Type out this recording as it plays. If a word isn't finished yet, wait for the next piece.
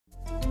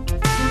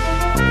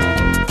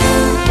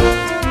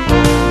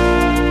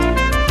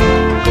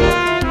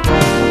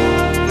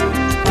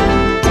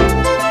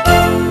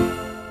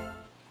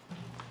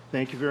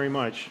Thank you very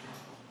much.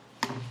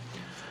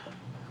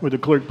 Would the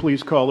clerk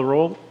please call the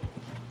roll?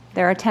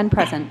 There are 10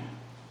 present.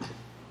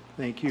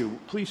 Thank you.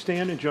 Please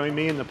stand and join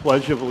me in the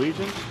Pledge of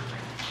Allegiance.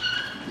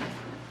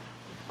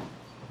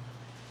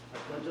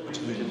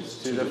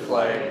 Allegiance to the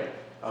flag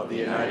of the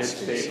United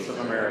States of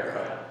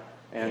America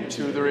and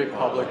to the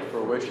republic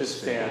for which it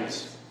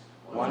stands,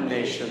 one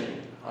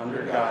nation,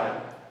 under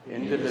God,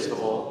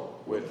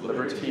 indivisible, with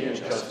liberty and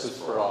justice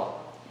for all.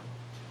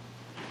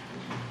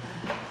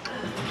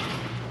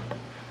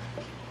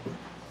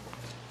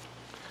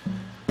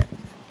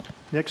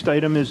 Next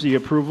item is the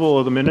approval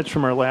of the minutes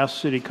from our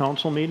last city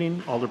council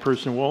meeting.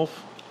 Alderperson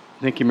Wolf.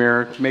 Thank you,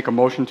 Mayor. Make a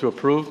motion to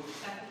approve.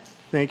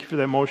 Thank you for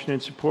that motion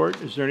and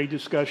support. Is there any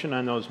discussion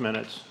on those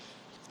minutes?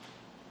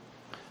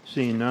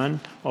 Seeing none,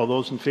 all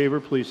those in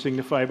favor, please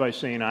signify by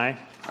saying aye.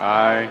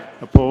 Aye.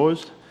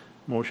 Opposed?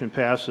 Motion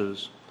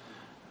passes.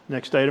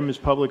 Next item is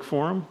public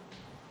forum.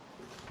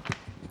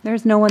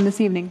 There's no one this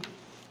evening.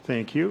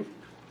 Thank you.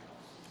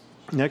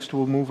 Next,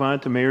 we'll move on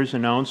to mayor's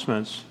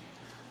announcements.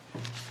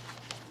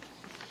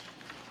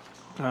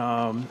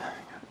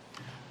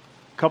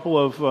 Couple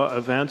of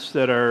events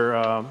that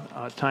are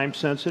time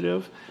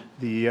sensitive.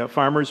 The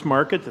farmers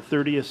market, the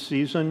 30th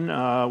season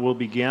will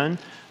begin.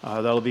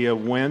 That'll be a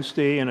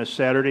Wednesday and a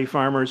Saturday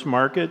farmers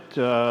market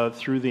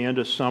through the end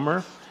of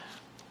summer.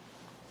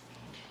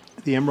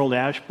 The Emerald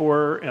Ash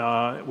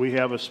Borer, we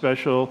have a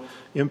special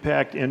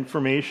impact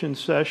information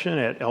session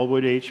at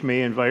Elwood H.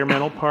 May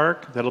Environmental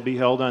Park. That'll be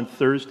held on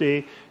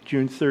Thursday,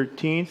 June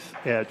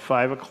 13th at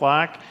 5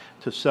 o'clock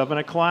to 7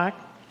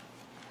 o'clock.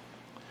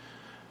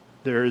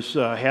 There's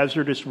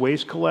hazardous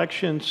waste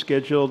collection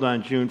scheduled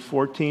on June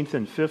 14th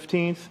and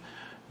 15th.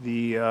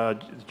 The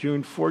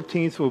June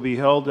 14th will be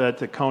held at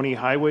the County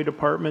Highway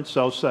Department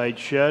Southside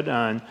Shed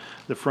on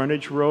the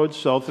frontage road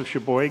south of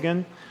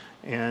Sheboygan.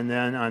 And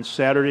then on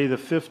Saturday the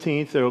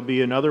 15th, there will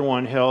be another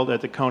one held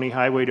at the County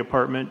Highway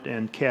Department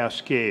in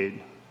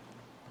Cascade.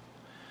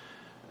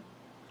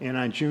 And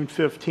on June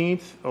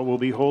 15th, we'll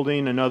be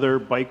holding another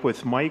Bike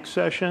with Mike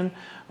session.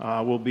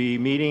 We'll be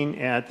meeting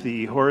at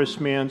the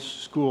Horace Mann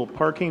School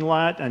parking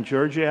lot on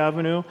Georgia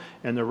Avenue,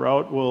 and the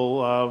route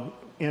will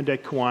end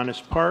at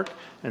Kiwanis Park,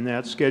 and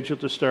that's scheduled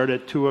to start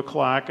at 2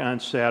 o'clock on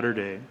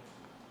Saturday.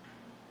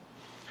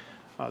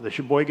 The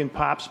Sheboygan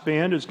Pops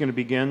Band is going to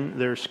begin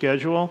their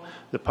schedule.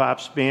 The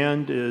Pops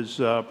Band is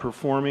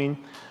performing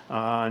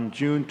on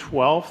June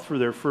 12th for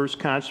their first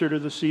concert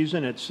of the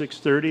season at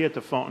 6:30 at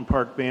the Fountain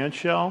Park Band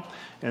Shell,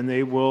 and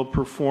they will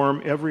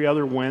perform every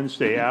other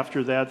Wednesday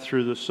after that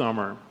through the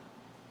summer.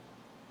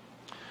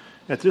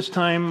 At this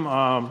time,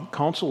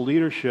 council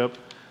leadership,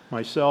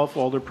 myself,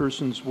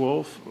 Alderpersons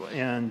Wolf,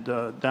 and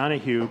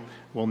Donahue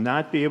will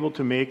not be able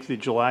to make the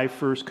July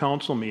 1st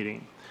council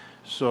meeting.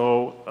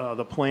 So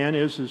the plan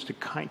is to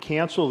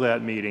cancel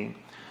that meeting.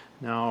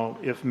 Now,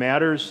 if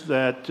matters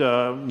that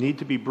need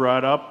to be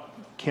brought up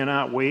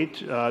cannot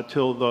wait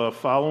till the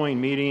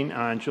following meeting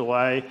on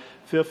July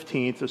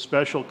 15th, a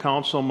special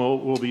council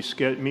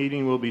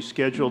meeting will be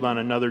scheduled on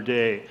another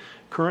day.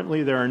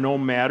 Currently, there are no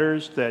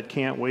matters that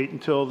can't wait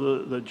until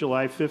the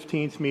July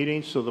 15th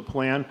meeting, so the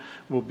plan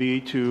will be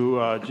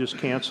to just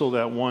cancel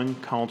that one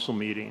council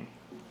meeting.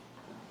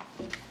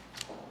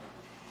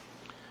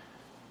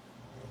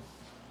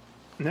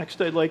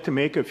 Next, I'd like to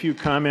make a few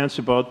comments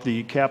about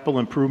the capital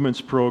improvements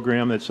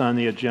program that's on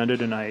the agenda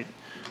tonight.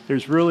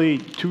 There's really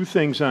two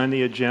things on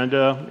the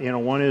agenda.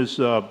 One is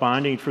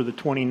bonding for the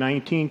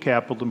 2019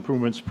 capital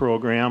improvements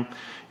program,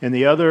 and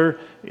the other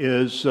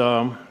is,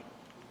 and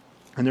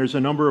there's a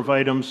number of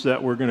items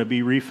that we're going to be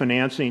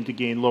refinancing to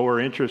gain lower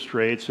interest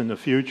rates in the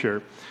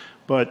future.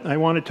 But I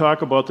want to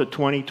talk about the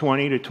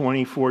 2020 to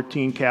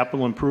 2014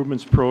 capital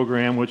improvements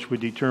program, which would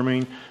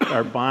determine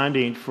our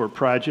bonding for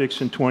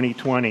projects in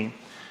 2020.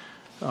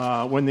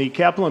 When the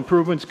Capital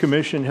Improvements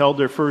Commission held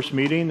their first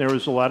meeting, there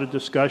was a lot of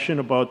discussion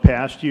about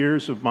past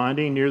years of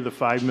bonding near the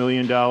 $5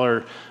 million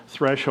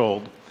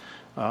threshold.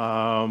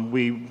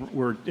 We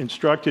were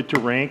instructed to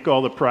rank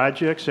all the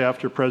projects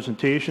after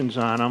presentations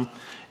on them,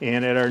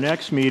 and at our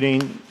next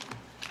meeting,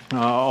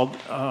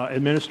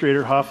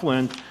 Administrator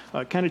Huffland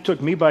kind of took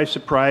me by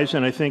surprise,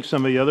 and I think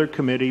some of the other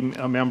committee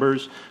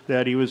members,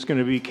 that he was going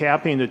to be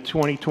capping the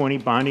 2020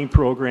 bonding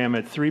program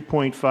at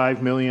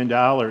 $3.5 million,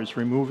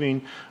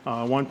 removing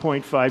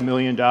 $1.5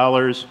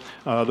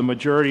 million, the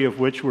majority of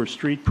which were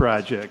street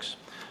projects.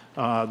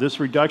 This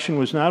reduction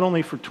was not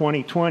only for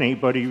 2020,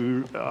 but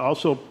he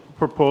also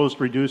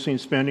proposed reducing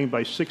spending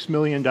by $6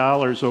 million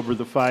over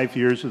the 5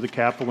 years of the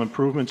capital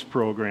improvements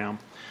program.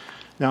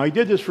 Now, he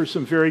did this for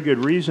some very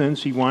good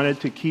reasons. He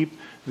wanted to keep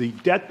the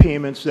debt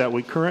payments that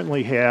we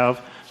currently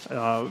have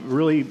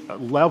really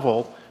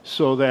level,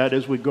 so that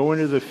as we go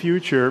into the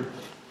future,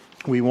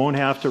 we won't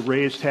have to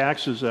raise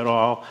taxes at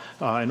all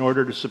in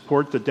order to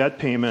support the debt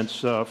payments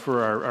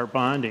for our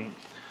bonding.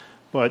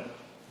 But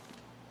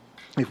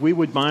if we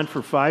would bond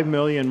for $5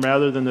 million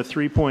rather than the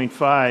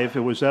 $3.5, it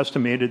was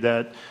estimated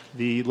that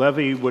the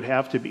levy would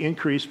have to be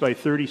increased by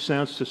 30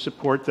 cents to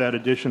support that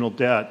additional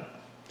debt.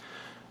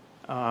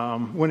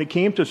 When it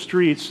came to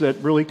streets, that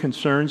really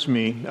concerns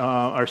me.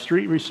 Our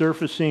street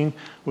resurfacing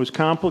was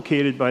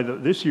complicated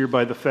this year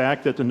by the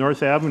fact that the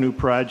North Avenue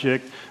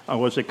project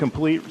was a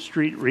complete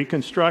street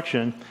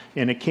reconstruction,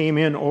 and it came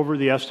in over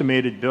the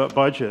estimated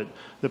budget.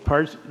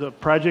 The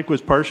project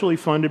was partially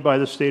funded by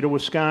the state of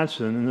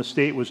Wisconsin, and the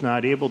state was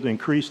not able to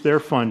increase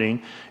their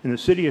funding, and the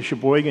city of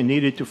Sheboygan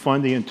needed to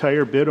fund the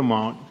entire bid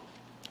amount.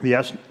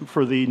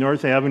 For the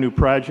North Avenue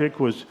project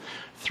was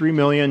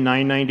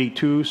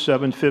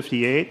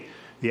 $3,992,758.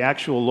 The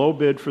actual low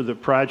bid for the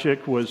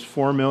project was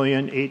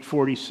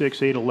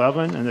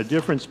 $4,846,811, and the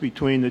difference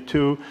between the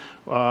two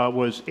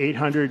was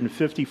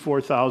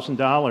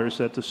 $854,000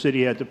 that the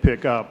city had to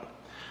pick up.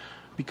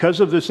 Because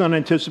of this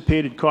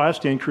unanticipated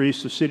cost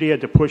increase, the city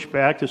had to push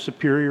back the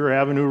Superior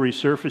Avenue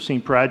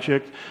resurfacing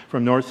project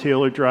from North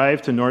Taylor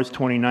Drive to North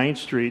 29th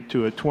Street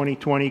to a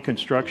 2020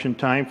 construction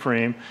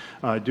timeframe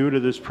due to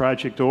this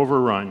project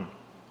overrun.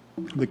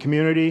 The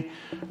community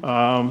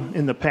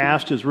in the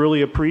past has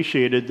really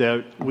appreciated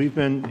that we've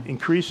been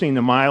increasing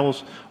the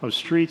miles of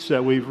streets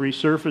that we've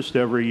resurfaced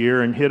every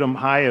year and hit them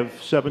high of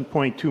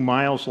 7.2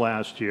 miles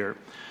last year.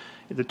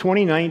 The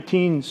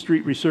 2019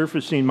 street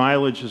resurfacing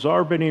mileage has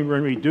already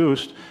been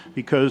reduced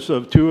because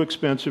of two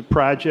expensive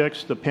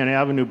projects, the Penn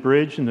Avenue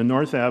Bridge and the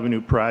North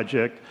Avenue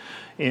project.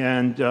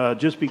 And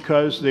just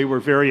because they were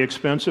very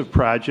expensive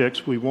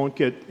projects, we won't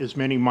get as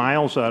many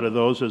miles out of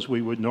those as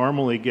we would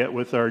normally get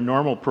with our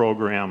normal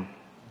program.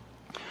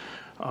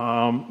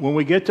 When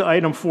we get to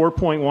item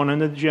 4.1 on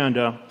the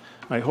agenda,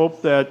 I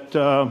hope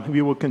that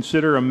we will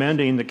consider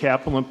amending the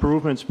capital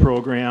improvements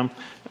program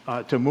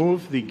to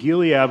move the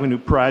Geely Avenue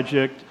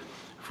project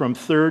from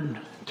 3rd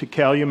to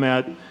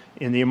Calumet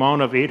in the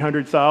amount of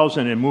 $800,000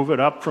 and move it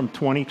up from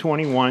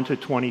 2021 to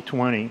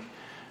 2020.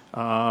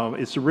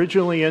 It's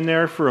originally in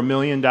there for $1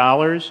 million,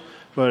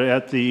 but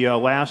at the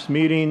last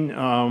meeting,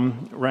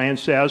 Ryan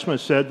Sasma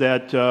said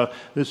that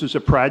this is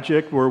a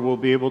project where we'll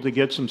be able to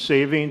get some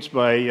savings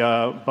by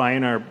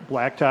buying our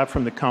blacktop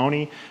from the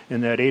county,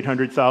 and that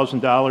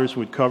 $800,000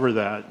 would cover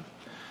that.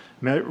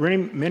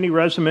 Many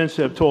residents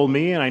have told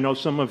me, and I know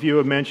some of you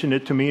have mentioned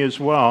it to me as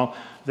well,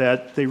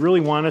 that they really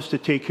want us to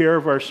take care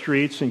of our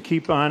streets and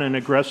keep on an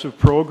aggressive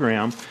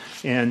program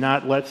and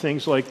not let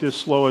things like this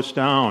slow us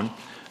down.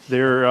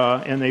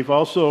 And they've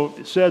also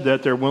said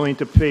that they're willing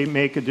to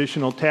make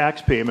additional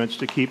tax payments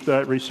to keep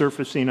that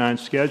resurfacing on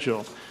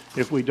schedule.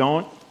 If we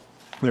don't,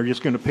 they're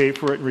just going to pay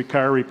for it in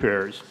car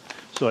repairs.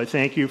 So I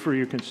thank you for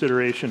your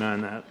consideration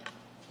on that.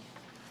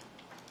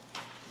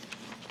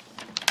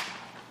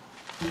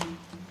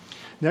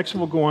 Next,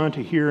 we'll go on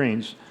to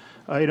hearings.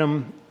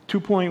 Item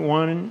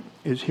 2.1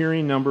 is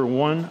hearing number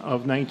 1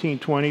 of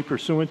 1920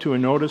 pursuant to a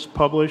notice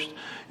published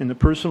in the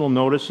personal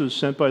notices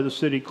sent by the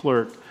city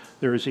clerk.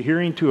 There is a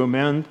hearing to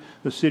amend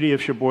the City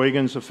of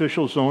Sheboygan's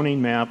official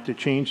zoning map to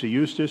change the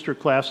use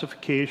district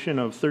classification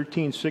of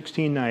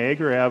 1316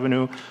 Niagara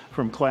Avenue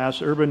from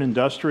Class Urban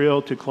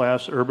Industrial to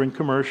Class Urban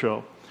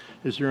Commercial.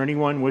 Is there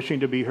anyone wishing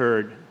to be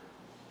heard?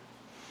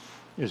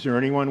 Is there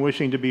anyone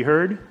wishing to be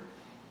heard?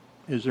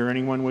 Is there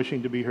anyone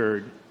wishing to be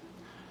heard?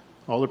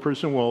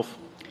 Alderperson Wolf.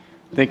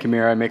 Thank you,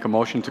 Mayor. I make a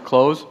motion to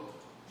close.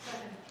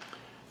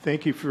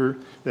 Thank you for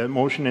that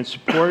motion and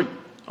support.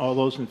 All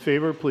those in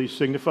favor, please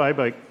signify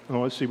by,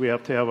 let's see, we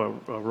have to have a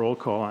roll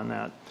call on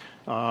that.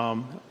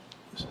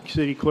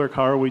 City Clerk,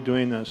 how are we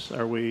doing this?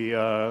 Are we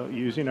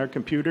using our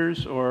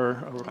computers or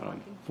a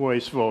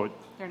voice vote?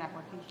 They're not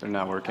working. They're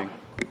not working.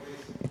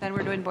 Then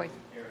we're doing voice.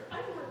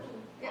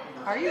 Yeah.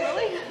 Are you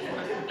really?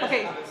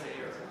 Okay.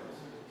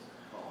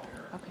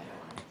 Okay.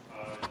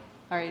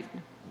 All right.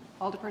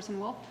 Alderperson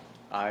Wolf?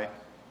 Aye.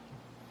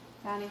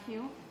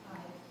 Donahue? Aye.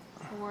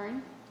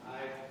 Warren?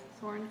 Aye.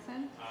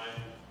 Sorensen? Aye.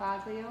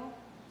 Fazio?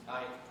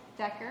 Aye.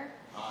 Decker?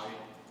 Aye.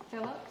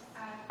 Phillips?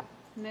 Aye.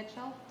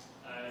 Mitchell?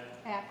 Aye.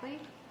 Ackley?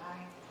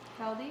 Aye.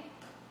 Feldy?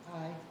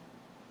 Aye.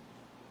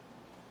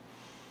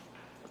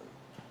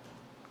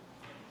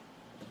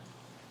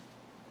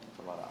 That's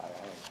a lot of aye.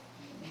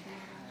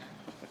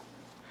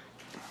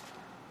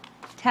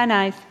 10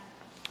 ayes.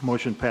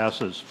 Motion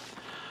passes.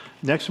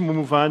 Next, we'll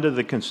move on to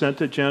the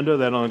consent agenda.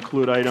 That'll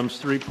include items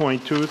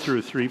 3.2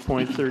 through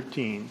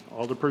 3.13.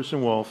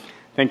 Alderperson Wolf.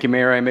 Thank you,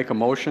 Mayor. I make a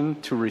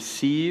motion to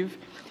receive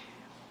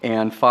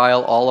and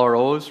file all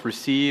ROs,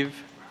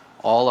 receive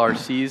all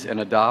RCs,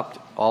 and adopt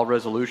all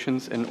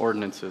resolutions and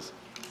ordinances.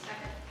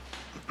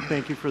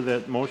 Thank you for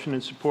that motion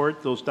and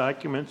support. Those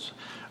documents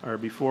are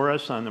before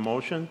us on the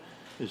motion.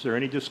 Is there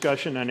any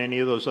discussion on any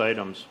of those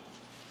items?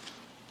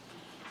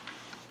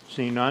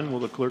 Seeing none, will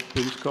the clerk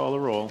please call the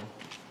roll?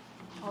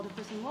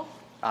 Alderperson Wolf?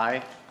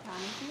 Aye.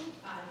 Donahue?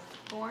 Aye.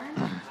 Warren?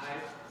 Aye.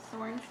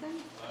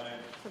 Sorensen? Aye.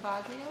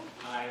 Sabazio?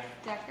 Aye.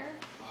 Decker?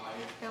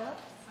 Aye.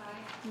 Phillips?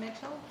 Aye.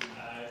 Mitchell?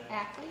 Aye.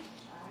 Ackley?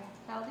 Aye.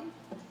 Feldy?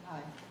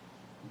 Aye.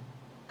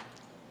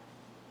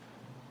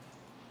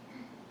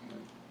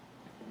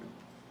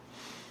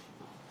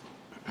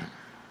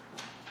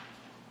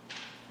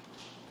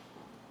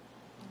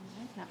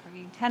 It's not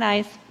working. 10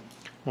 ayes.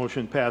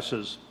 Motion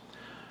passes.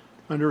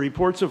 Under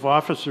reports of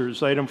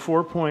officers, item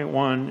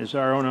 4.1 is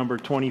RO number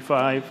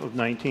 25 of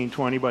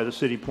 1920 by the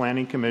City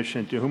Planning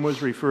Commission, to whom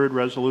was referred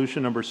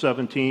resolution number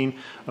 17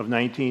 of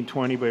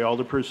 1920 by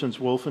Alderpersons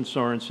Wolf and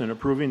Sorensen,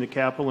 approving the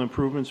capital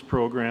improvements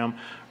program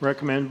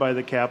recommended by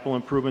the Capital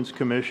Improvements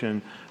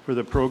Commission for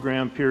the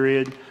program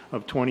period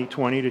of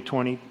 2020 to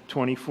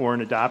 2024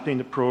 and adopting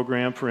the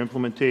program for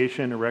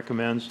implementation and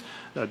recommends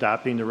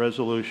adopting the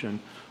resolution.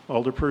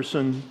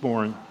 Alderperson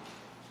Bourne.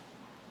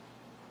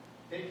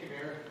 Thank you,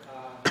 Mayor.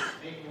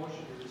 Make a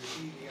motion to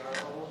receive the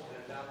RO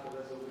and adopt the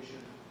resolution.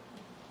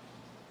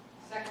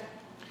 Second.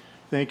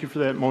 Thank you for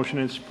that motion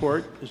and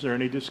support. Is there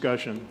any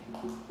discussion?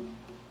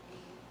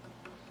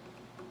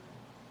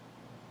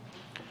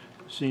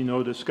 Seeing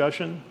no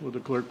discussion, will the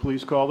clerk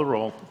please call the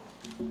roll?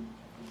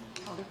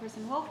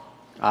 Alderperson Wolf.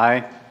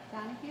 Aye.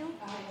 Donahue.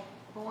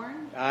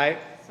 Bourne. Aye.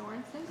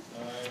 Sorensen.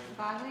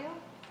 Baglio.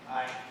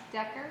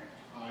 Decker.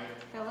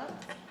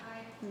 Phillips.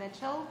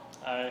 Mitchell.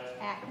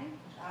 Ackley.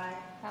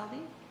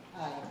 Pelley.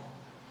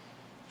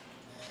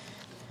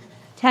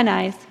 10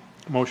 ayes.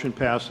 Motion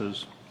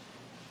passes.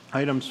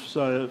 Items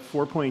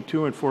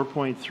 4.2 and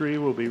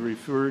 4.3 will be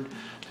referred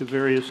to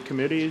various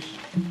committees.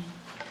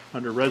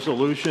 Under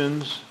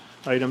resolutions,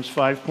 items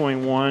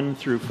 5.1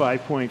 through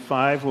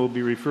 5.5 will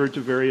be referred to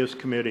various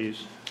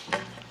committees.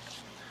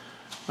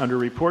 Under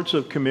reports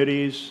of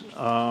committees,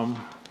 items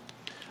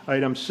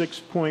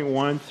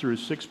 6.1 through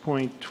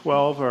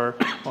 6.12 are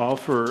all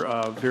for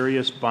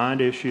various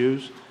bond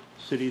issues.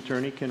 City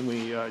Attorney, can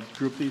we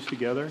group these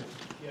together?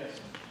 Yes.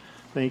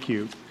 Thank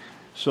you.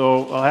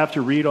 So I'll have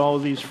to read all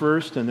of these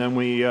first, and then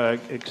we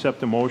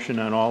accept a motion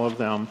on all of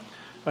them.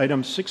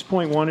 Item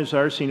 6.1 is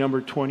RC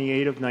number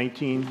 28 of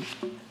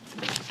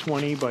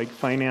 1920 by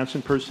Finance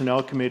and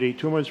Personnel Committee.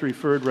 To whom was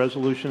referred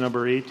resolution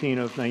number 18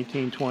 of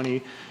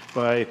 1920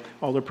 by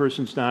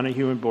Alderpersons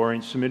Donahue and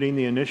Boring, submitting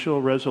the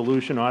initial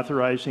resolution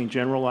authorizing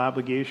general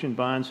obligation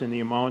bonds in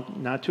the amount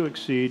not to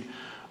exceed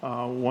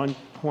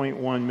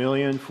 $1.1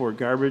 million for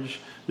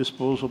garbage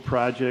disposal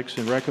projects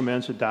and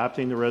recommends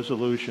adopting the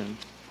resolution.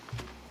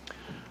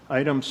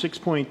 Item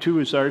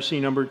 6.2 is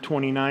RC number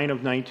 29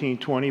 of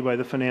 1920 by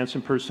the Finance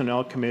and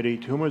Personnel Committee,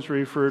 to whom was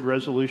referred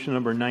resolution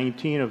number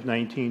 19 of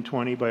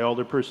 1920 by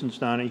Alderpersons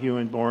Donahue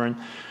and Boren,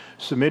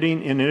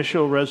 submitting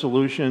initial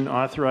resolution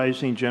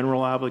authorizing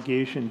general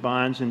obligation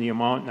bonds in the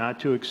amount not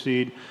to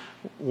exceed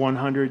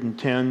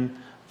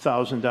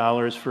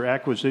 $110,000 for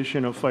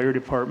acquisition of fire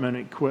department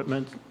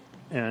equipment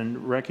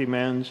and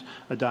recommends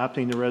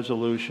adopting the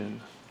resolution.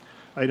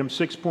 Item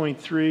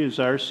 6.3 is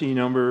RC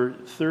number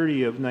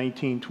 30 of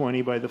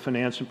 1920 by the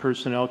Finance and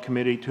Personnel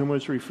Committee, to whom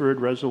was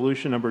referred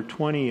resolution number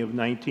 20 of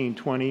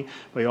 1920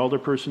 by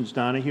Alderpersons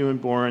Donahue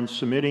and Boren,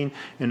 submitting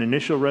an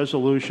initial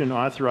resolution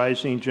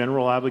authorizing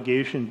general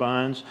obligation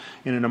bonds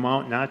in an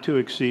amount not to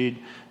exceed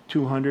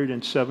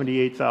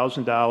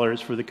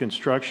 $278,000 for the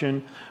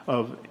construction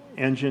of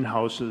engine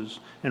houses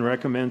and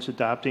recommends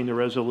adopting the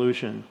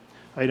resolution.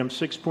 Item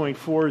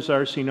 6.4 is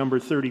RC number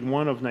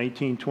 31 of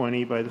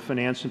 1920 by the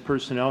Finance and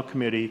Personnel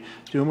Committee,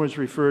 to whom was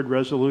referred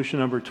resolution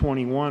number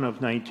 21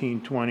 of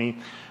 1920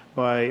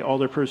 by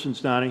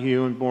Alderpersons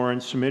Donahue and Boren,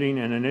 submitting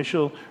an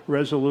initial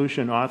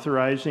resolution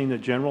authorizing the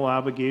general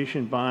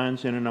obligation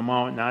bonds in an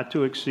amount not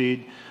to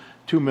exceed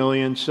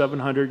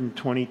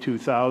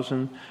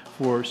 $2,722,000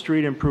 for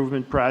street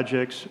improvement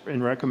projects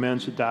and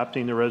recommends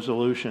adopting the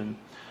resolution.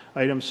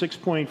 Item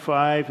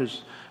 6.5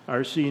 is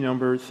RC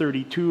number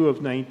 32 of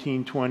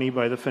 1920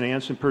 by the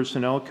Finance and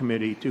Personnel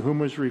Committee, to whom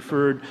was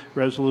referred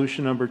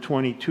resolution number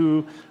 22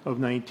 of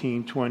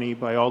 1920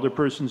 by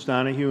Alderpersons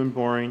Donahue and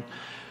Boring,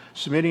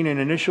 submitting an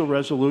initial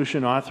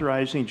resolution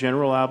authorizing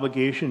general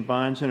obligation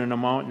bonds in an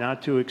amount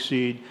not to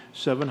exceed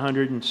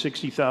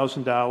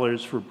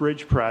 $760,000 for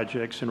bridge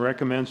projects and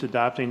recommends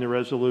adopting the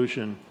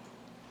resolution.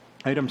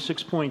 Item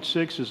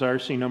 6.6 is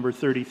RC number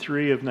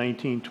 33 of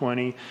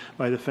 1920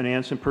 by the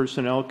Finance and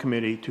Personnel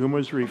Committee, to whom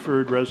was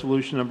referred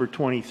resolution number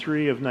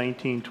 23 of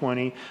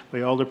 1920 by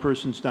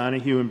Alderpersons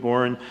Donahue and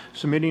Boren,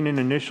 submitting an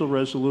initial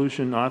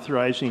resolution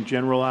authorizing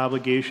general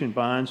obligation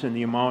bonds in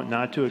the amount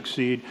not to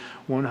exceed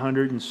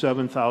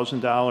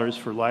 $107,000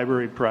 for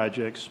library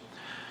projects.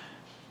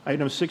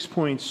 Item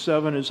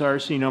 6.7 is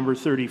RC number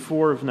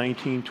 34 of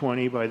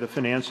 1920 by the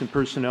Finance and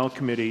Personnel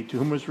Committee, to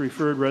whom was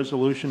referred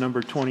resolution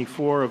number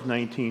 24 of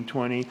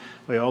 1920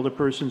 by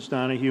Alderpersons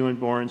Donahue and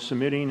Boren,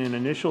 submitting an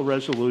initial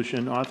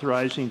resolution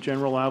authorizing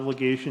general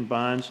obligation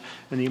bonds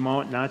in the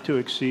amount not to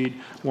exceed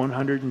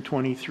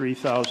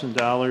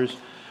 $123,000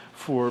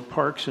 for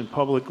parks and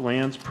public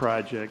lands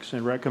projects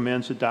and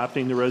recommends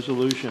adopting the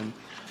resolution.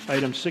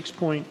 Item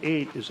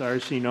 6.8 is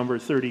RC number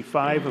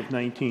 35 of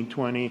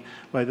 1920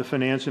 by the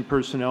Finance and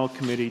Personnel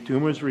Committee, to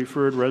whom was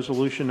referred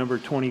resolution number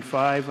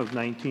 25 of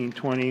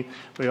 1920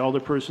 by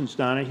Alderpersons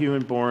Donahue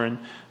and Boren,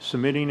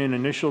 submitting an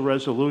initial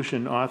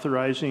resolution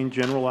authorizing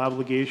general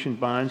obligation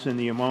bonds in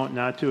the amount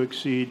not to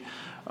exceed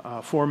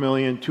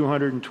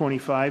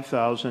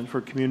 $4,225,000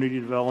 for community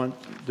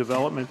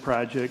development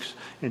projects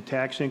in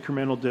tax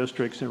incremental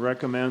districts and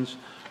recommends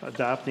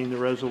adopting the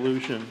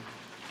resolution.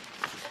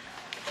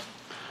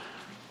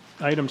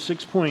 Item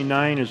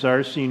 6.9 is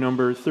RC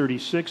number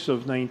 36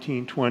 of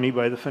 1920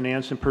 by the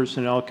Finance and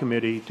Personnel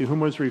Committee, to whom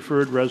was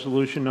referred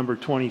Resolution number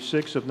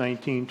 26 of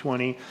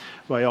 1920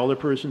 by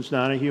Alderpersons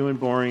Donahue and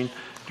Boring,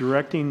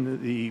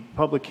 directing the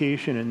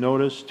publication and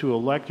notice to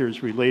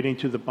electors relating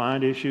to the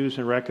bond issues,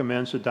 and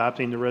recommends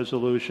adopting the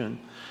resolution.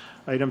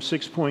 Item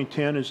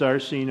 6.10 is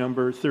RC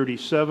number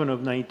 37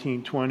 of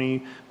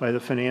 1920 by the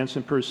Finance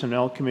and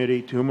Personnel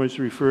Committee, to whom was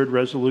referred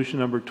Resolution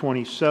number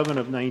 27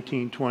 of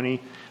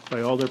 1920 by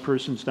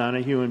Alderpersons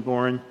Donahue and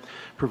Bourne,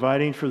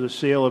 providing for the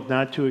sale of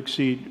not to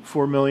exceed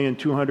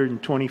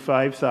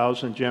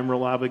 $4,225,000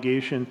 general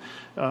obligation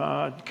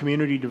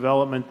community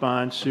development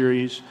bond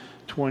series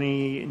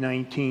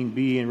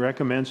 2019B, and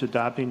recommends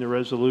adopting the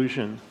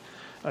resolution.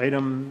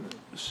 Item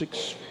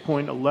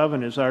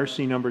 6.11 is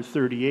RC number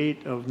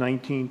 38 of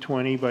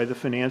 1920 by the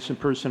Finance and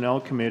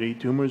Personnel Committee,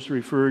 to whom was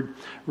referred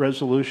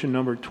Resolution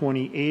number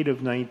 28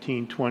 of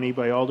 1920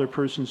 by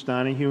Alderpersons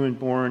Donahue and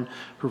Bourne,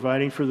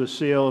 providing for the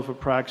sale of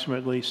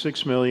approximately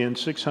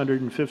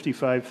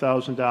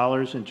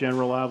 $6,655,000 in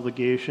general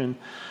obligation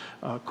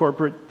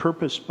corporate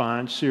purpose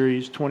bond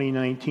series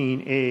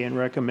 2019A, and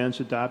recommends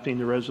adopting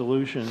the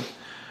resolution.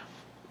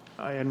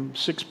 Item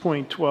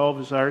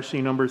 6.12 is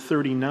RC number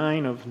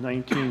 39 of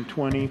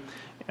 1920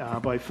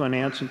 by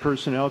Finance and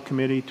Personnel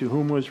Committee, to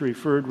whom was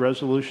referred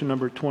Resolution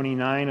number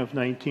 29 of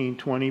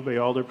 1920 by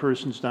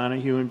Alderpersons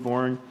Donahue and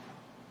Bourne,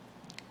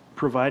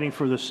 providing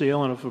for the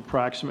sale of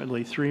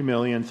approximately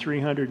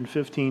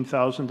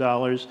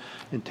 $3,315,000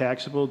 in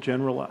taxable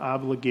general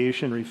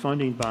obligation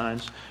refunding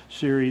bonds,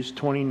 Series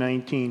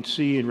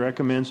 2019C, and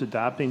recommends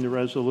adopting the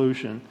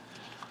resolution.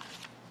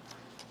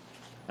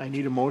 I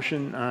need a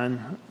motion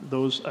on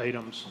those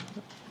items.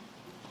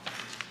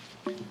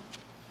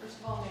 First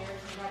of all, Mayor,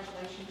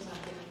 congratulations on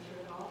getting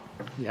through it all.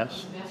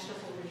 Yes.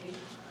 Masterful reading.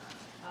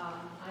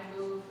 I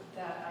move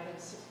that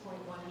items 6.1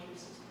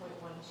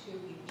 through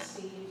 6.12 be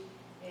received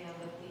and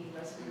that the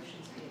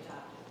resolutions be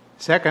adopted.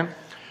 Second.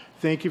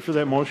 Thank you for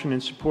that motion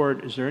and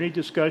support. Is there any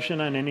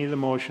discussion on any of the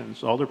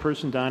motions?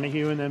 Alderperson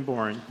Donahue and then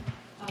Bourne.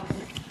 I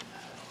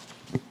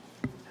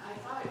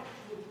thought it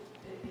would,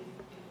 if it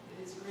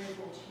is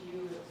agreeable to you,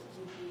 it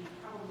would be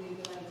probably a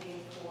good idea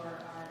for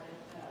our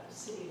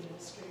city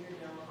administrator,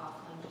 Darrell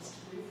Hoffman, just to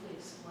briefly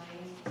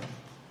explain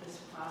this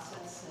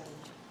process and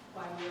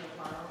why we are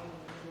borrowing in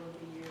the middle of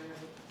the year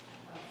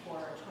for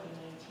our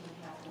 2019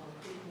 capital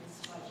improvements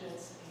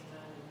budgets,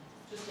 and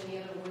just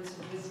any other words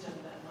of wisdom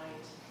that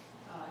might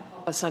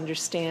help us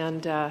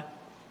understand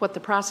what the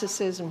process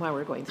is and why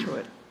we're going through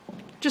it.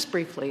 Just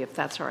briefly, if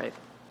that's all right.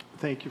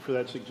 Thank you for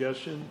that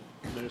suggestion.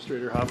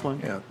 Administrator Hoffman.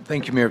 Yeah,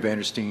 thank you, Mayor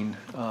Vanderstein.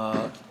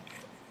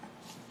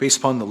 Based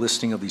upon the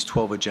listing of these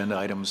 12 agenda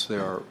items,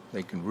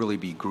 they can really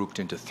be grouped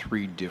into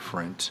three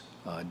different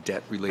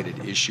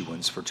debt-related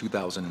issuance for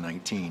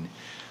 2019.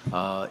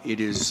 It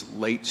is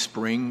late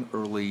spring,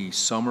 early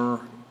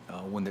summer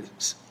when the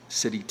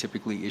city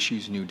typically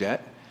issues new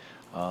debt.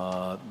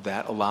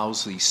 That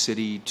allows the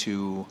city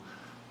to,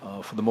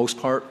 for the most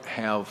part,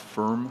 have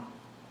firm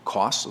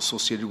costs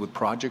associated with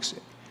projects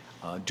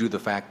due to the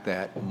fact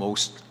that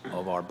most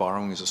of our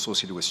borrowing is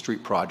associated with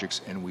street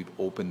projects, and we've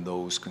opened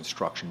those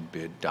construction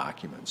bid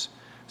documents.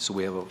 So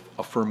we have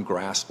a firm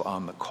grasp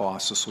on the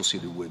costs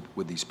associated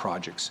with these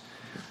projects.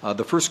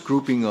 The first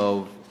grouping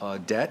of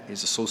debt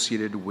is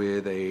associated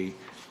with a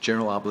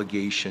general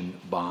obligation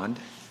bond.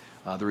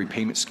 The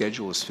repayment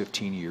schedule is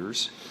 15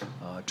 years.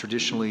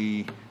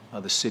 Traditionally,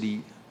 the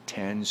city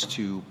tends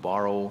to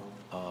borrow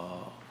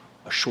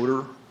a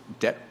shorter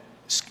debt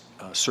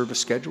service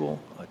schedule,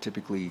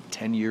 typically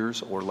 10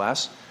 years or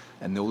less,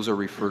 and those are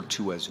referred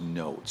to as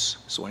notes.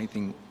 So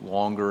anything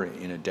longer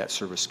in a debt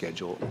service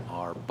schedule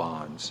are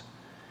bonds.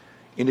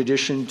 In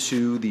addition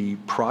to the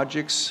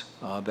projects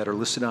that are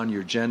listed on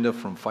your agenda,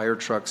 from fire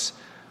trucks,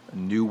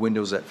 new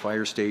windows at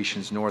fire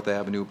stations, North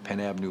Avenue, Penn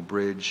Avenue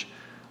Bridge,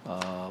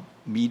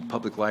 Mead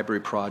Public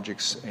Library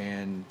projects,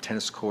 and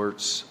tennis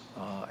courts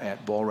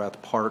at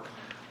Ballrath Park,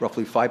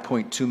 roughly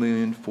 $5.2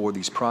 million for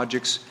these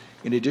projects.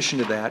 In addition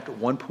to that,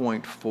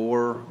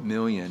 $1.4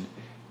 million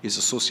is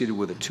associated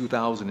with a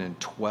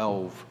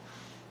 2012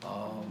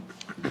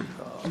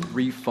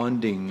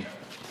 refunding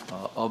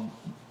of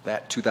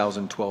that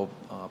 2012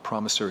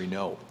 promissory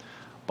note.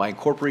 By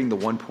incorporating the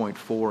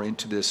 1.4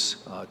 into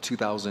this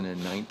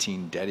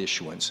 2019 debt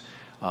issuance,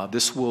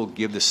 this will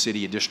give the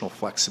city additional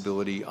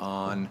flexibility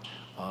on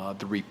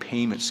the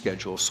repayment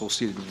schedule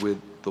associated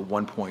with the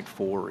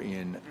 1.4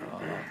 in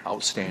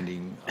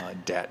outstanding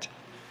debt.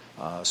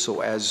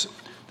 So as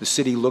the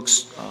city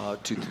looks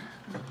to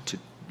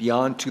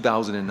beyond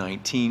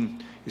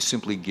 2019, it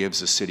simply gives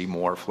the city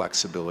more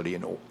flexibility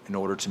in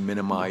order to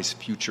minimize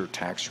future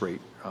tax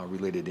rate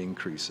related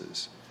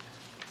increases.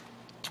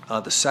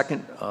 The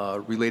second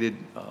related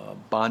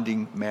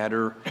bonding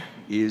matter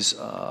is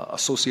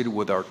associated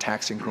with our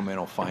tax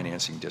incremental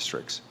financing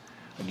districts.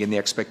 Again, the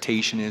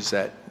expectation is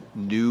that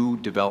new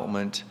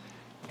development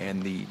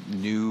and the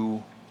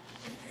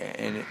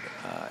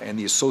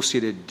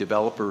associated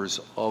developers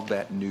of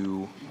that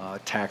new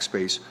tax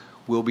base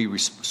will be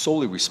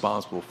solely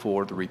responsible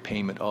for the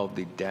repayment of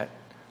the debt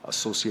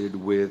associated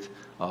with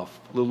a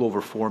little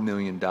over $4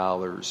 million.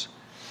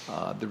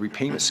 The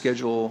repayment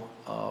schedule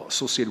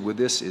associated with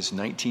this is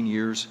 19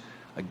 years.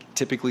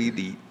 Typically,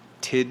 the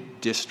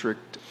TID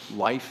district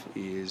life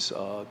is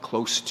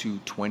close to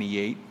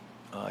 28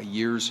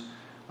 years.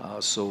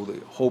 So the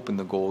hope and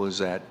the goal is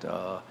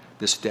that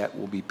this debt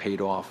will be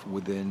paid off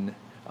within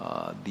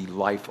the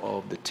life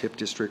of the TIP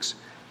districts.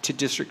 TID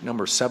district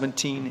number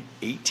 17,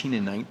 18,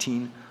 and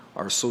 19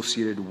 are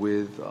associated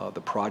with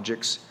the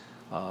projects.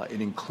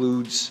 It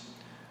includes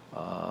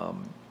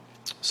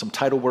some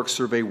title work,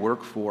 survey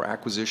work for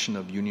acquisition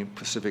of Union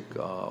Pacific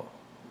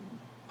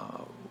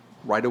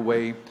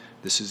right-of-way.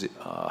 This is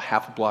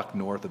half a block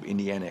north of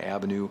Indiana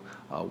Avenue,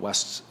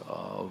 west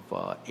of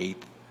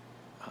 8th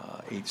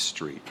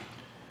Street.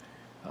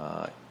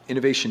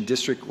 Innovation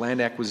District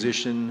land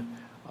acquisition,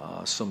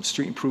 some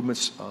street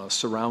improvements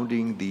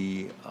surrounding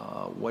the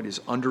what is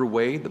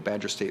underway, the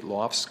Badger State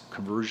Lofts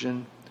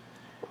conversion,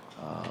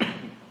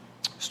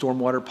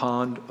 stormwater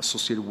pond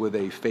associated with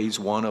a phase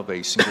 1 of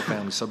a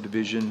single-family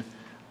subdivision.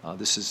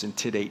 This is in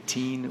TID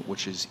 18,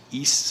 which is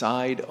east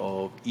side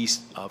of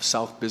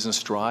South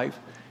Business Drive,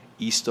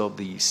 east of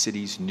the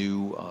city's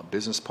new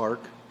business park,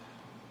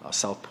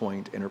 South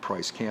Point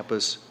Enterprise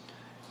Campus.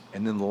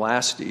 And then the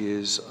last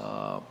is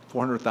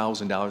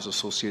 $400,000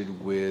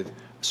 associated with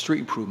street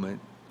improvement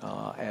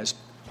as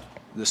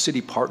the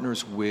city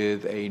partners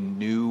with a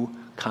new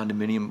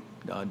condominium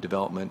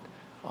development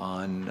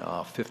on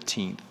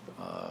 15th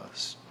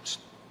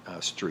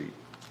Street.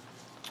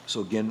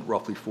 So again,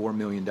 roughly $4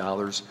 million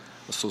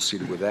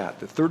associated with that.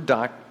 The third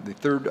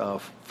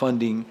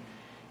funding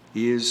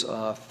is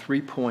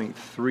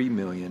 $3.3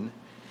 million,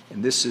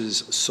 and this is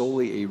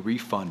solely a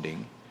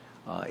refunding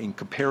in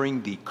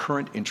comparing the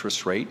current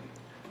interest rate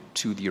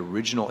to the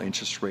original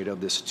interest rate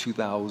of this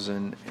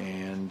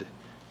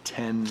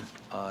 2010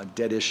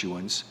 debt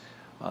issuance.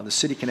 The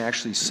city can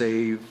actually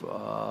save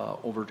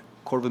over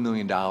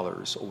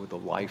 $250,000 over the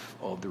life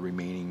of the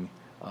remaining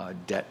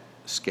debt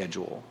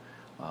schedule.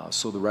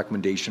 So the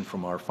recommendation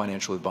from our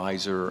financial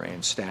advisor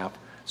and staff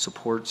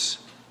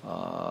supports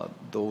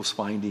those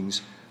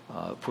findings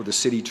for the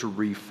city to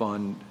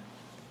refund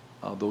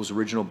those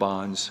original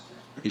bonds,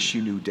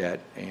 issue new debt,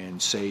 and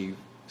save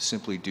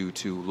simply due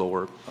to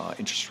lower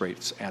interest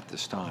rates at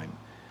this time.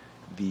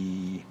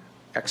 The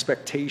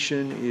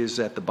expectation is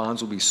that the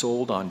bonds will be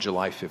sold on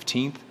July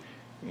 15th,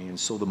 and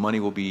so the money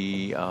will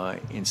be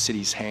in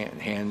city's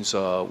hands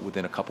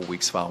within a couple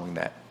weeks following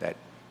that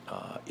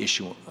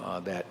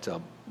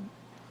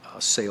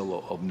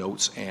sale of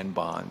notes and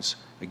bonds,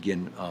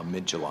 again,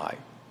 mid-July.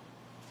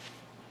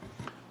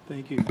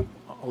 Thank you.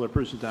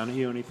 Alderperson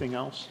Donahue, anything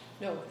else?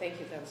 No, thank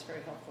you, that was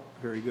very helpful.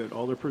 Very good.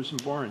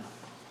 Alderperson Boren.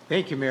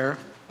 Thank you, Mayor.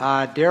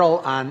 Darrell,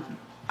 on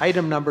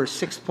item number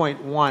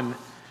 6.1,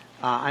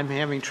 I'm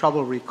having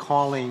trouble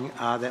recalling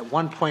that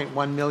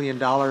 $1.1 million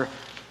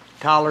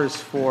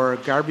for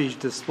garbage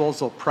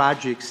disposal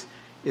projects.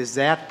 Is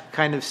that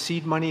kind of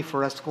seed money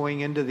for us going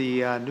into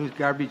the new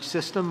garbage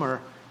system,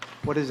 or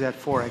what is that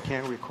for? I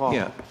can't recall.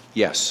 Yeah.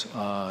 Yes.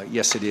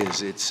 Yes, it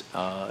is. It's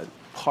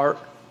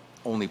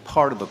only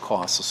part of the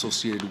costs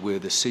associated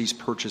with the city's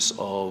purchase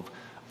of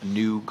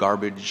new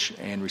garbage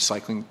and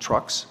recycling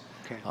trucks.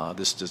 Okay.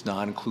 This does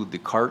not include the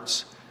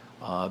carts.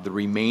 The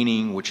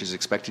remaining, which is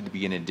expected to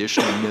be an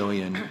additional $1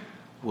 million,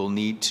 will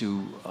need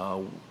to,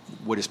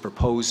 what is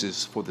proposed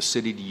is for the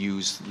city to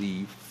use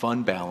the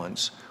fund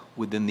balance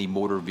within the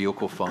motor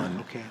vehicle fund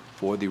Okay.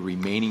 for the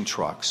remaining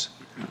trucks.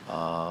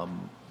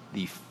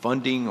 The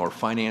funding or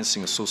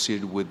financing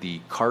associated with the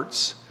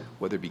carts,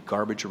 whether it be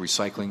garbage or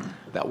recycling,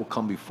 that will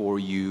come before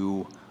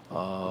you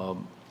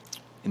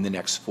in the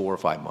next 4 or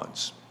 5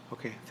 months.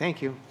 Okay, thank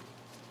you.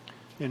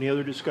 Any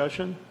other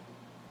discussion?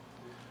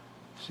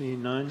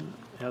 Seeing none,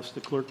 ask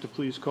the clerk to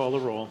please call the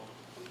roll.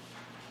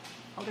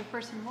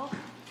 Alderperson Wolf.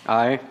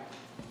 Aye.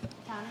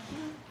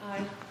 Donahue.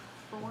 Aye.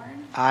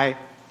 Bourne. Aye.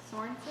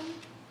 Sorensen.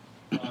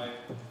 Aye.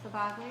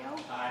 Savaglio.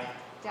 Aye.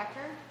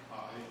 Decker.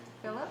 Aye.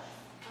 Phillips.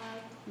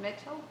 Aye.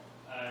 Mitchell.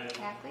 Aye.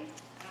 Ackley.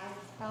 Aye.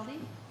 Selby.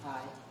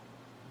 Aye.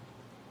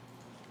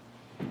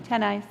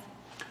 10 ayes.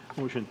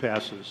 Motion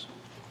passes.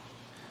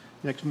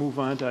 Next, move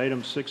on to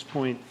item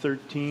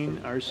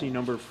 6.13, RC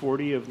number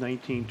 40 of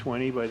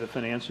 1920 by the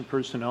Finance and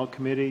Personnel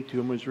Committee, to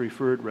whom was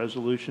referred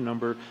resolution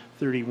number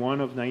 31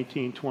 of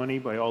 1920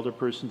 by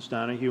Alderpersons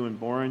Donahue and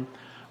Boren,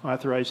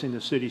 authorizing the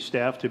city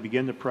staff to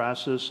begin the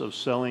process of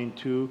selling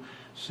 2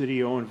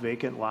 city-owned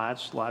vacant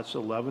lots, lots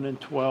 11 and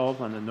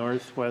 12 on the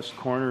northwest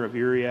corner of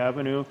Erie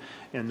Avenue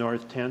and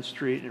North 10th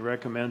Street, and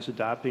recommends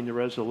adopting the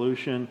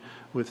resolution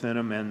with an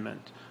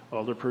amendment.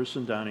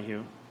 Alderperson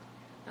Donahue.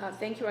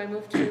 Thank you. I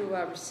move to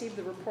receive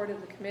the report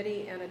of the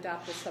committee and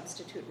adopt the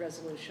substitute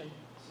resolution.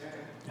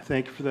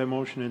 Thank you for that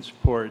motion and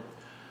support.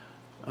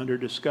 Under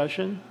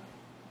discussion,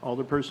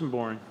 Alderperson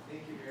Boren.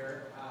 Thank you,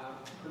 Mayor.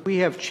 We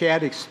have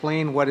Chad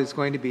explain what is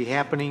going to be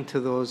happening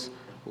to those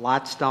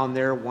lots down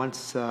there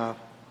once the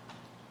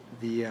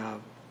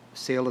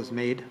sale is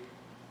made.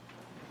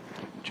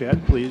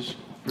 Chad, please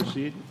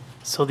proceed.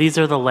 So these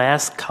are the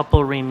last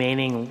couple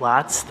remaining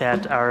lots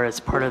that are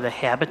as part of the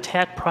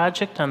Habitat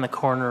project on the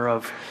corner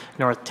of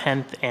North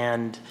 10th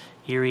and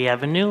Erie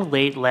Avenue.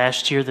 Late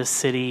last year, the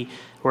city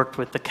worked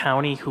with the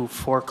county, who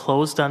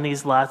foreclosed on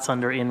these lots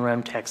under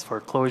in-rem tax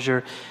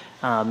foreclosure,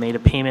 made a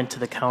payment to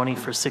the county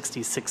for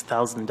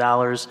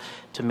 $66,000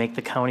 to make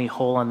the county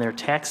whole on their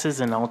taxes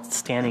and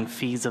outstanding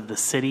fees of the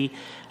city.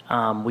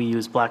 We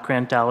use block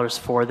grant dollars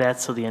for that,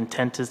 so the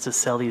intent is to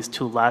sell these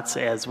 2 lots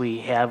as we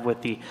have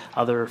with the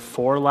other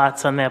 4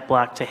 lots on that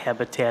block to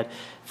Habitat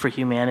for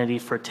Humanity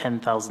for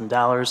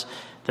 $10,000.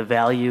 The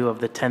value of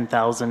the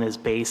 $10,000 is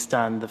based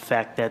on the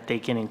fact that they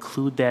can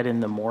include that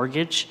in the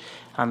mortgage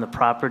on the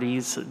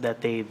properties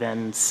that they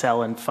then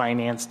sell and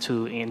finance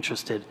to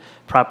interested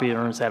property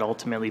owners that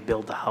ultimately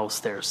build the house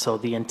there. So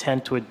the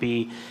intent would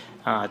be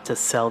to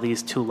sell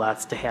these 2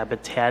 lots to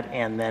Habitat,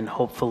 and then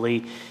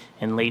hopefully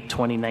in late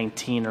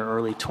 2019 or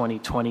early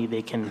 2020,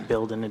 they can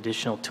build an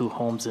additional 2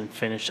 homes and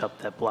finish up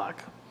that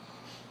block.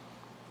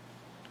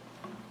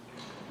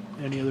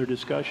 Any other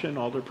discussion?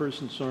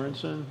 Alderperson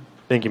Sorensen?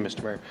 Thank you,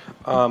 Mr. Mayor.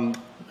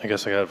 I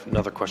guess I have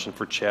another question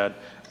for Chad.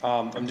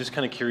 I'm just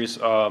kind of curious,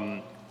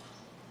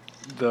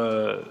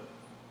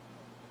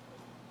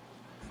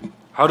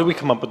 how do we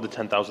come up with the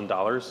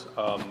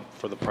 $10,000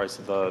 for the price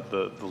of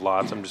the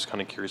lots? I'm just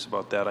kind of curious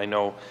about that. I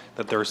know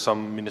that there are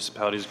some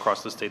municipalities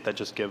across the state that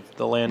just give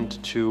the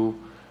land to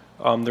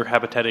their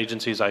habitat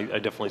agencies. I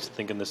definitely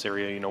think in this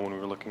area, when we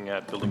were looking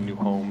at building new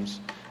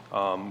homes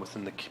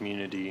within the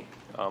community,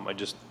 I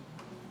just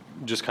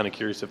kind of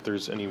curious if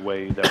there's any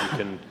way that we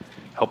can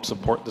help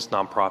support this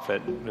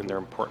nonprofit in their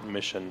important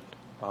mission.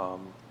 I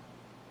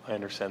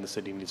understand the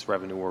city needs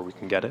revenue where we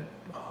can get it,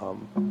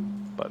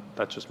 but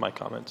that's just my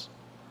comments.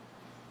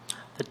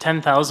 The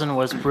 $10,000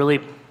 was really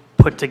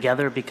put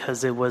together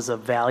because it was a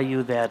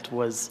value that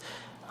was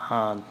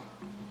an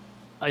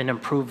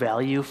improved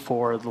value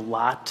for the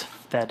lot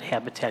that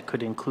Habitat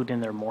could include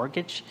in their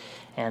mortgage,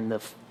 and the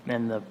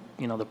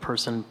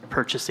person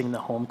purchasing the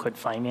home could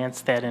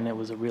finance that, and it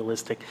was a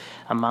realistic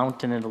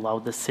amount, and it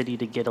allowed the city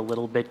to get a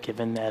little bit,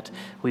 given that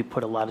we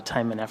put a lot of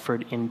time and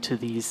effort into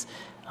these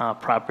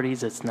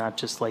properties. It's not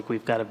just like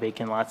we've got a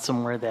vacant lot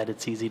somewhere that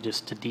it's easy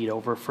just to deed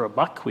over for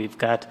 $1. We've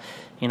got,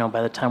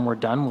 by the time we're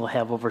done, we'll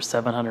have over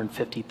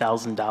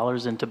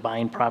 $750,000 into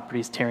buying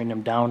properties, tearing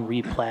them down,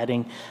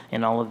 replatting,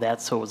 and all of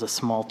that. So it was a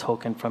small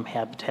token from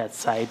Habitat's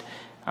side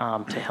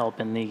to help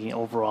in the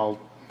overall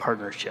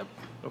partnership.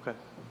 Okay,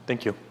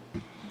 thank you.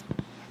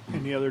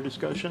 Any other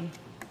discussion?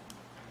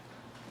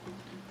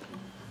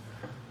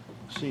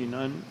 Seeing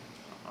none,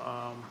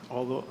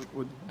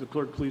 would the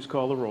clerk please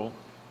call the roll?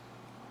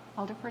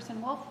 Alderperson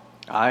Wolf.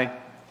 Aye.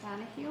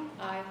 Donahue.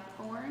 Aye.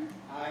 Horn.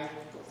 Aye.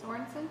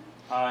 Sorensen.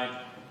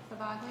 Aye.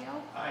 Savaglio.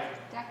 Aye.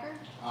 Decker.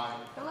 Aye.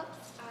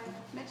 Phillips. Aye.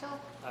 Mitchell.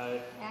 Aye.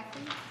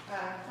 Ackley.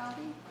 Aye.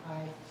 Selby.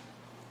 Aye.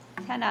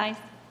 10 ayes.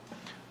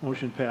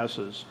 Motion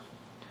passes.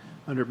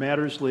 Under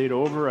matters laid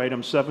over,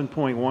 item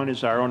 7.1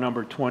 is RO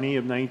number 20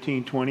 of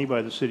 1920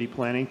 by the City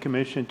Planning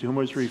Commission, to whom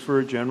was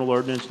referred General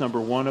Ordinance number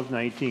 1 of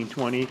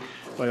 1920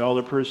 by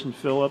Alderperson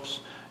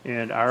Phillips,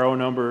 and RO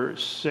number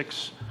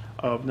 6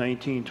 of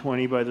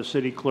 1920 by the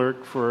City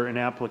Clerk for an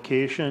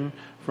application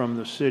from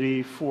the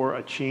city for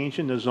a change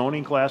in the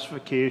zoning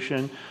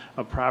classification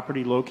of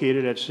property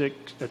located at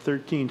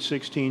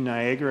 1316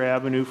 Niagara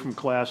Avenue from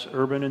Class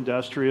Urban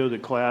Industrial to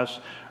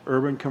Class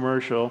Urban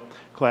Commercial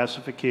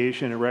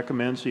classification, and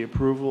recommends the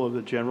approval of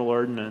the general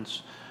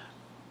ordinance.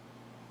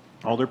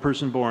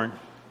 Alderperson Bourne.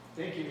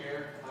 Thank you,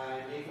 Mayor. I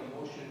make a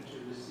motion to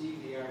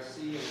receive the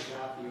RC and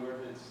adopt the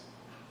ordinance.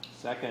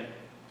 Second.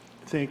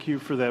 Thank you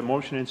for that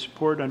motion and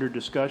support. Under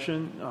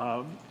discussion,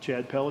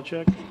 Chad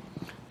Pelichek.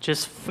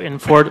 Just in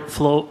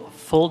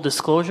full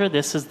disclosure,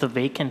 this is the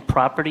vacant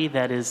property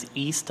that is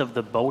east of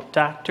the boat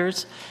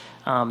doctors.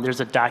 There's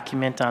a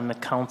document on the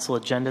council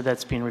agenda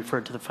that's being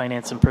referred to the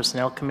Finance and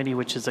Personnel Committee,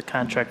 which is a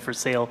contract for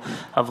sale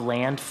of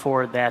land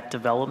for that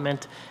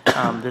development.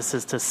 This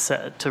is to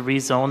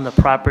rezone the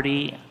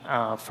property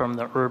from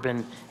the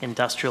urban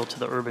industrial to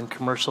the urban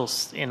commercial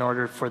in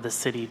order for the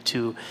city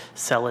to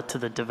sell it to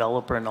the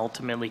developer and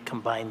ultimately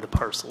combine the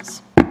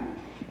parcels.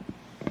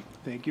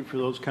 Thank you for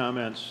those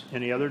comments.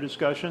 Any other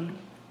discussion?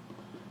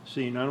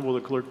 Seeing none, will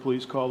the clerk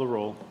please call the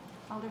roll?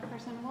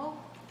 Alderperson Wolf.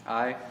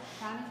 Aye.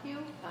 Donahue.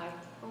 Aye.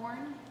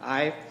 Thorne.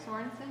 Aye.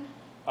 Sorensen.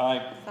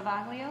 Aye.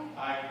 Savaglio.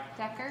 Aye.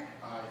 Decker.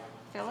 Aye.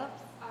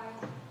 Phillips.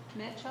 Aye.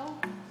 Mitchell.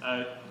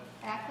 Aye.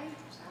 Ackley.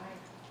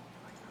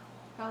 Aye.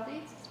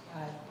 Selby.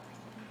 Aye.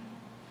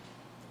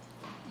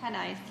 10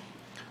 ayes.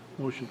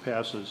 Motion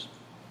passes.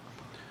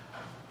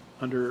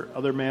 Under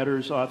other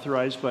matters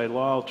authorized by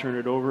law, I'll turn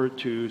it over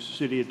to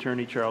City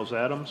Attorney Charles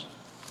Adams.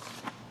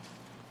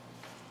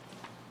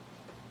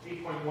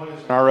 8.1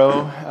 is an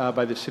RO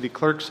by the city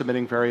clerk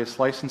submitting various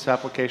license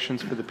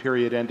applications for the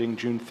period ending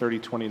June 30,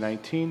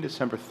 2019,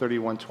 December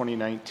 31,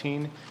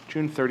 2019,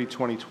 June 30,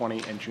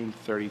 2020, and June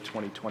 30,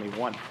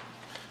 2021.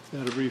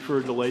 That will be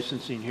referred to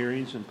Licensing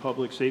Hearings and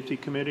Public Safety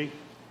Committee.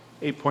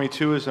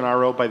 8.2 is an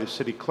RO by the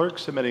city clerk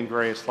submitting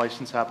various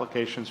license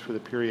applications for the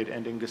period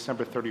ending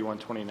December 31,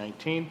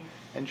 2019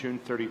 and June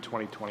 30,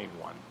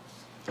 2021.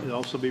 It'll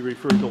also be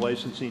referred to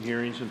licensing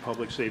hearings and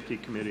Public Safety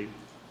Committee.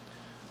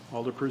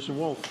 Alderperson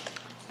Wolf.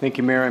 Thank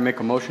you, Mayor. I make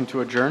a motion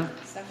to adjourn.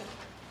 Second.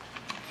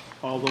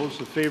 All those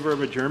in favor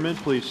of adjournment,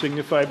 please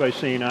signify by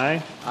saying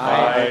aye.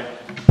 Aye.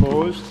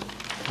 Opposed?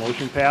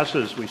 Motion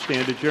passes. We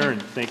stand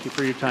adjourned. Thank you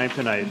for your time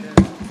tonight.